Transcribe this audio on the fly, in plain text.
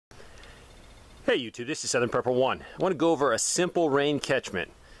Hey YouTube, this is Southern Prepper 1. I want to go over a simple rain catchment.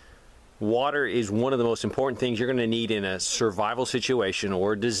 Water is one of the most important things you're going to need in a survival situation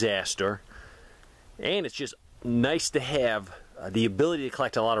or disaster. And it's just nice to have the ability to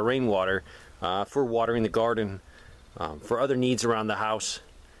collect a lot of rainwater for watering the garden, for other needs around the house.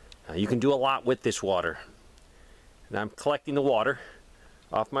 You can do a lot with this water. And I'm collecting the water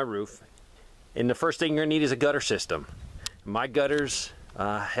off my roof. And the first thing you're going to need is a gutter system. My gutters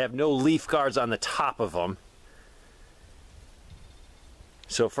have no leaf guards on the top of them.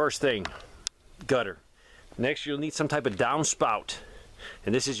 So first thing, gutter. Next you'll need some type of downspout.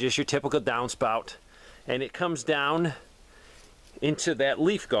 And this is just your typical downspout. And it comes down into that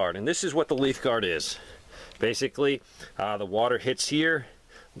leaf guard. And this is what the leaf guard is. Basically, the water hits here,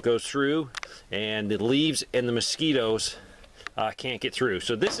 goes through, and the leaves and the mosquitoes can't get through.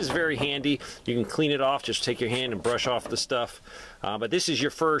 So this is very handy. You can clean it off, just take your hand and brush off the stuff. But this is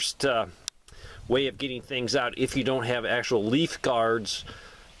your first way of getting things out if you don't have actual leaf guards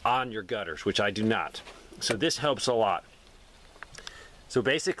on your gutters, which I do not. So this helps a lot. So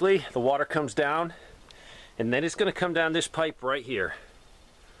basically the water comes down and then it's going to come down this pipe right here.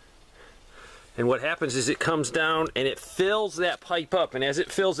 And what happens is it comes down and it fills that pipe up, and as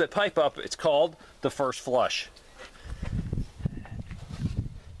it fills that pipe up, it's called the first flush.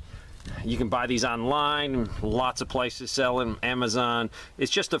 You can buy these online, lots of places sell them, Amazon.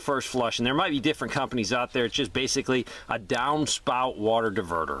 It's just a first flush, and there might be different companies out there. It's just basically a downspout water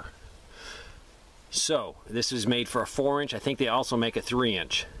diverter. So this is made for a 4-inch. I think they also make a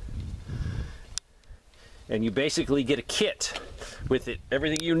 3-inch. And you basically get a kit with it,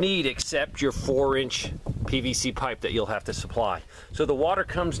 everything you need except your 4-inch PVC pipe that you'll have to supply. So the water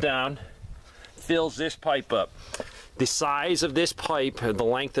comes down, fills this pipe up. The size of this pipe, the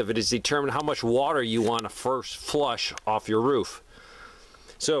length of it, is determined how much water you want to first flush off your roof.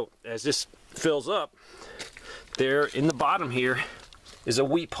 So as this fills up, there in the bottom here is a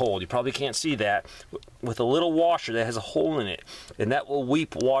weep hole. You probably can't see that, with a little washer that has a hole in it, and that will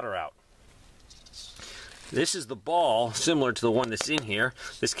weep water out. This is the ball, similar to the one that's in here.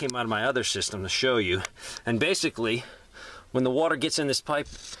 This came out of my other system to show you. And basically, when the water gets in this pipe,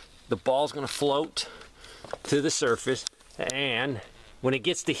 the ball's going to float to the surface, and when it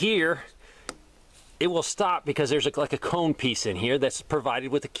gets to here, it will stop because there's like a cone piece in here that's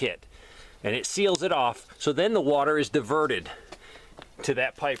provided with the kit, and it seals it off. So then the water is diverted to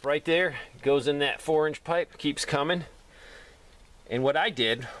that pipe right there, goes in that 4-inch pipe, keeps coming. And what I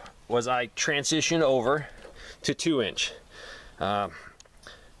did was I transitioned over to 2-inch.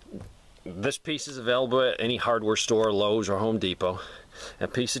 This piece is available at any hardware store, Lowe's or Home Depot. A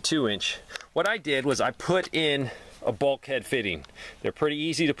piece of 2-inch. What I did was I put in a bulkhead fitting. They're pretty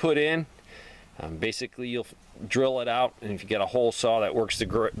easy to put in. Basically you'll drill it out, and if you get a hole saw, that works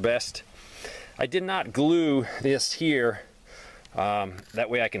the best. I did not glue this here, that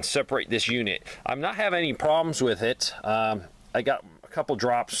way I can separate this unit. I'm not having any problems with it. I got a couple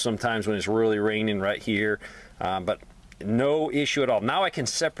drops sometimes when it's really raining right here, but no issue at all. Now I can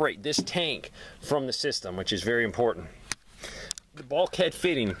separate this tank from the system, which is very important. The bulkhead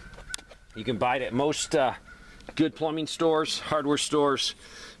fitting, you can buy it at most good plumbing stores, hardware stores,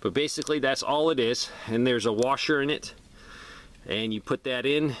 but basically that's all it is. And there's a washer in it, and you put that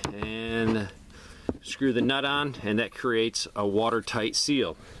in and screw the nut on, and that creates a watertight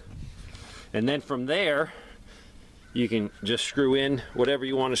seal. And then from there you can just screw in whatever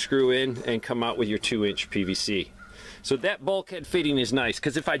you want to screw in and come out with your 2-inch PVC. So that bulkhead fitting is nice,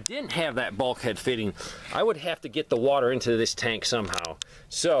 because if I didn't have that bulkhead fitting, I would have to get the water into this tank somehow.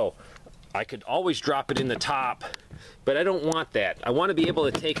 So I could always drop it in the top, but I don't want that. I want to be able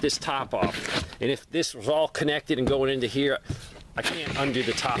to take this top off. And if this was all connected and going into here, I can't undo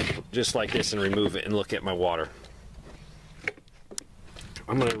the top just like this and remove it and look at my water.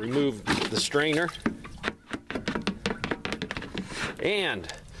 I'm going to remove the strainer.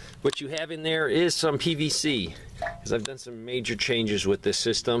 And what you have in there is some PVC, because I've done some major changes with this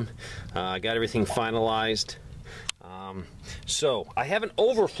system. I got everything finalized. So I have an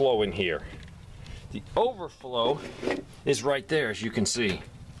overflow in here. The overflow is right there, as you can see.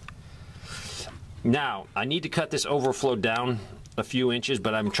 Now I need to cut this overflow down a few inches,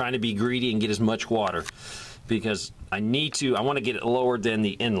 but I'm trying to be greedy and get as much water, because I want to get it lower than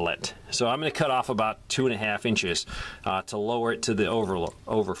the inlet. So I'm going to cut off about 2.5 inches to lower it to the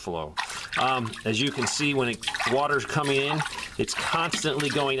overflow. As you can see, when water's coming in, it's constantly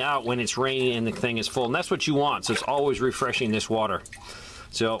going out when it's raining and the thing is full. And that's what you want, so it's always refreshing this water.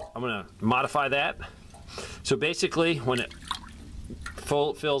 So I'm going to modify that. So basically, when it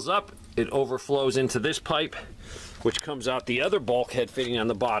fills up, it overflows into this pipe, which comes out the other bulkhead fitting on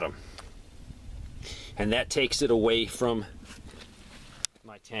the bottom. and that takes it away from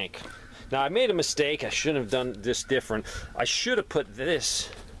my tank. Now I made a mistake. I shouldn't have done this different. I should have put this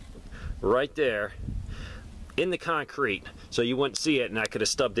right there in the concrete so you wouldn't see it, and I could have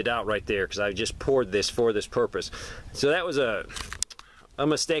stubbed it out right there because I just poured this for this purpose. So that was a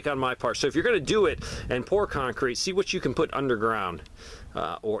mistake on my part. So if you're going to do it and pour concrete, see what you can put underground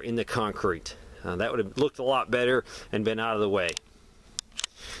or in the concrete. That would have looked a lot better and been out of the way.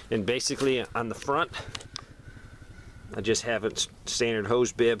 And basically on the front, I just have a standard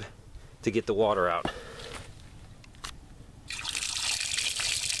hose bib to get the water out.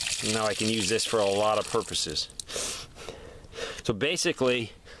 Now I can use this for a lot of purposes. So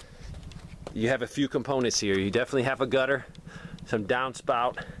basically, you have a few components here. You definitely have a gutter, some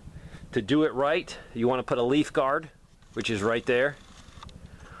downspout. To do it right, you want to put a leaf guard, which is right there,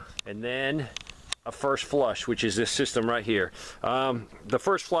 and then a first flush, which is this system right here. The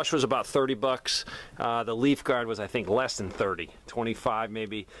first flush was about 30 bucks. The leaf guard was, I think, less than 30, 25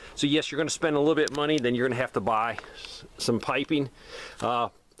 maybe. So yes, you're going to spend a little bit of money, then you're going to have to buy some piping.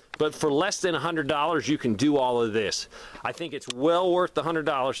 But for less than $100, you can do all of this. I think it's well worth the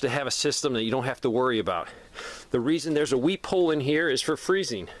 $100 to have a system that you don't have to worry about. The reason there's a weep hole in here is for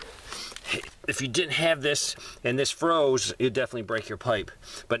freezing. If you didn't have this and this froze, it'd definitely break your pipe.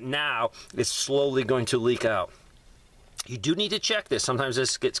 But now it's slowly going to leak out. You do need to check this. Sometimes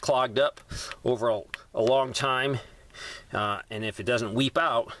this gets clogged up over a long time. And if it doesn't weep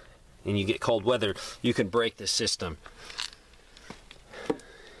out and you get cold weather, you can break the system.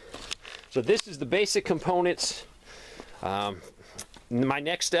 So this is the basic components. My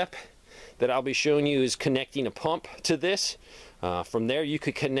next step that I'll be showing you is connecting a pump to this. From there you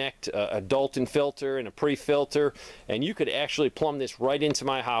could connect a Dalton filter and a pre-filter, and you could actually plumb this right into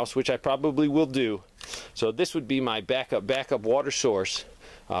my house, which I probably will do. So this would be my backup water source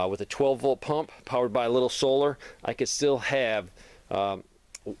with a 12-volt pump powered by a little solar. I could still have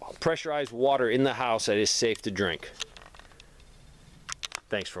pressurized water in the house that is safe to drink.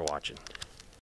 Thanks for watching.